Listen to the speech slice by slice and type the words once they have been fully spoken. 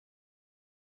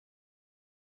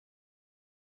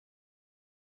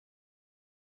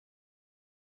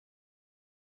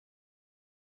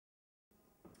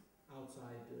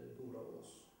outside Borås.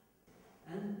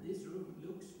 And this room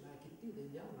looks like it did in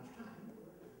Hjalmar's time,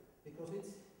 because it's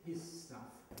his stuff.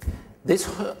 This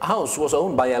house was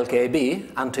owned by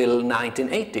LKAB until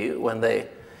 1980, when they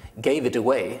gave it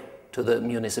away to the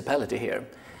municipality here.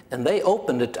 And they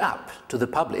opened it up to the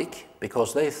public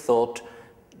because they thought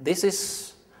this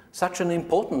is such an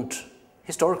important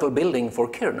historical building for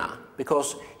Kiruna,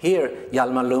 because here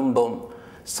Hjalmar Lundbohm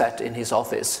sat in his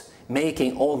office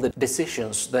making all the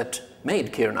decisions that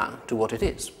made Kiruna to what it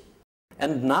is.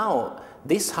 And now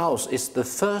this house is the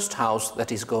first house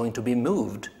that is going to be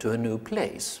moved to a new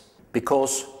place,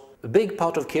 because a big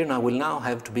part of Kiruna will now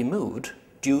have to be moved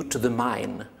due to the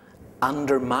mine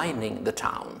undermining the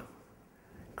town,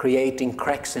 creating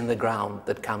cracks in the ground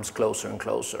that comes closer and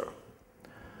closer.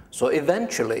 So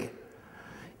eventually,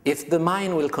 if the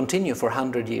mine will continue for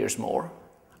 100 years more,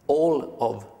 all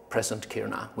of present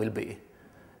Kiruna will be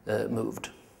moved.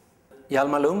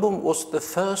 Hjalmar Lundbohm was the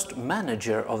first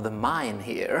manager of the mine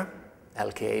here,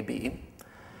 LKAB,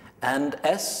 and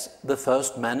as the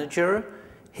first manager,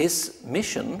 his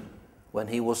mission, when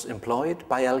he was employed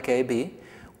by LKAB,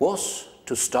 was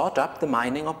to start up the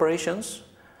mining operations,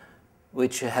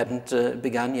 which hadn't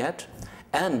begun yet,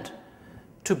 and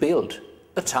to build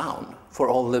a town for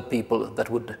all the people that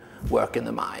would work in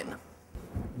the mine.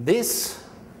 This,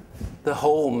 the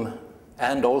home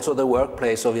and also the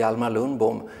workplace of Hjalmar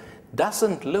Lundbohm,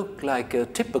 doesn't look like a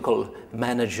typical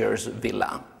manager's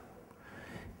villa.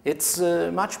 It's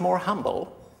much more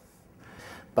humble.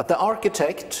 But the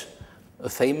architect, a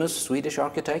famous Swedish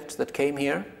architect that came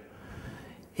here,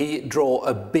 he drew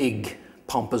a big,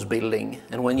 pompous building.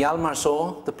 And when Hjalmar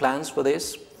saw the plans for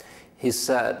this, he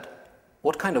said,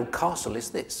 "What kind of castle is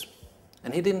this?"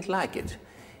 And he didn't like it.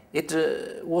 It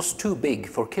was too big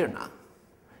for Kiruna.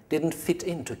 Didn't fit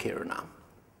into Kiruna.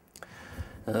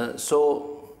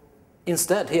 So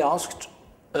instead he asked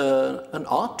an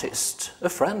artist, a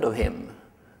friend of him,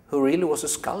 who really was a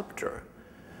sculptor,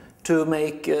 to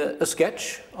make a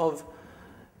sketch of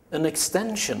an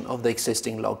extension of the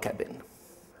existing log cabin.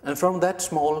 And from that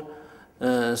small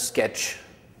sketch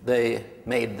they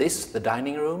made this, the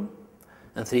dining room,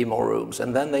 and 3 more rooms,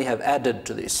 and then they have added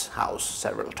to this house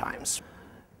several times.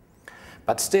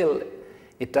 But still,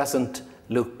 it doesn't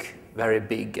look very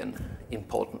big and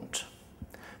important.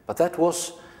 But that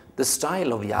was the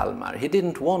style of Hjalmar. He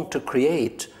didn't want to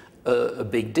create a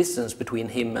big distance between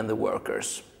him and the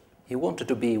workers. He wanted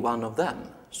to be one of them,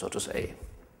 so to say.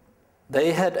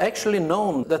 They had actually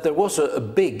known that there was a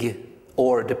big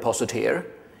ore deposit here.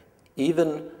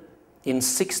 Even in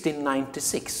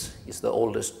 1696 is the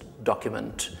oldest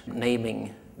document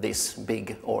naming this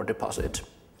big ore deposit.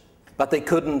 But they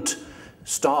couldn't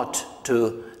start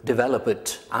to develop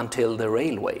it until the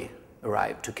railway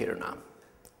arrived to Kiruna.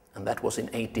 And that was in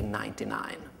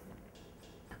 1899.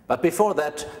 But before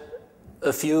that,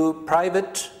 a few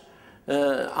private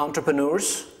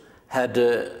entrepreneurs had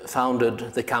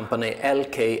founded the company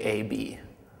LKAB,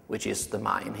 which is the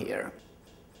mine here.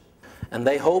 And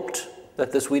they hoped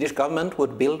that the Swedish government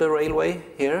would build a railway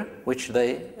here, which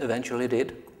they eventually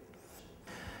did.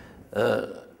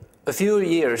 A few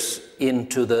years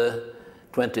into the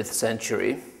 20th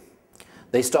century,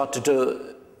 they started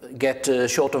to get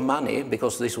short of money,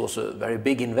 because this was a very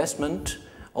big investment,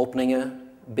 opening a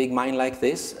big mine like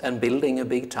this and building a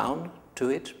big town to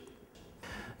it.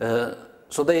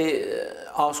 So they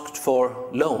asked for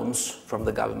loans from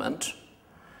the government.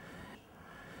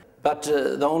 But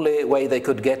the only way they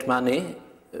could get money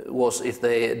was if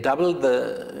they doubled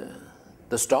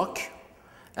the stock,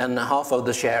 and half of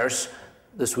the shares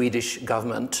the Swedish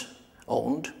government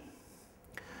owned.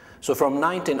 So from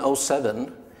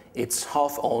 1907, it's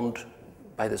half owned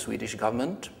by the Swedish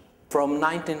government. From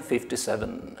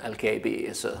 1957, LKAB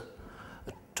is a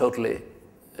totally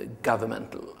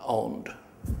governmental owned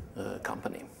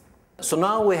company. So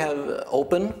now we have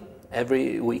open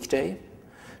every weekday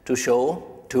to show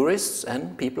tourists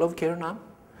and people of Kiruna,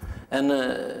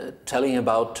 and telling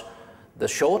about the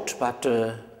short but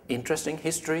interesting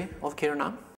history of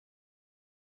Kiruna.